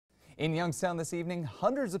In Youngstown this evening,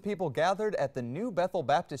 hundreds of people gathered at the New Bethel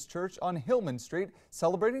Baptist Church on Hillman Street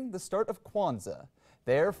celebrating the start of Kwanzaa.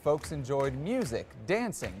 There, folks enjoyed music,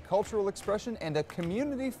 dancing, cultural expression, and a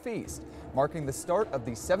community feast, marking the start of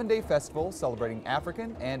the 7-day festival celebrating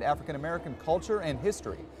African and African-American culture and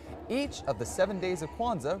history. Each of the 7 days of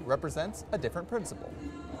Kwanzaa represents a different principle.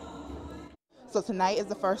 So tonight is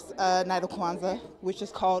the first night of Kwanzaa, which is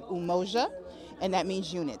called Umoja, and that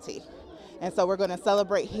means unity. And so we're going to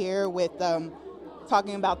celebrate here with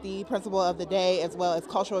talking about the principle of the day, as well as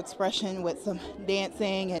cultural expression with some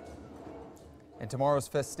dancing. And tomorrow's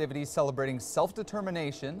festivities celebrating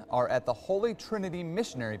self-determination are at the Holy Trinity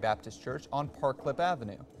Missionary Baptist Church on Park Clip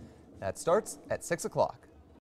Avenue. That starts at 6 o'clock.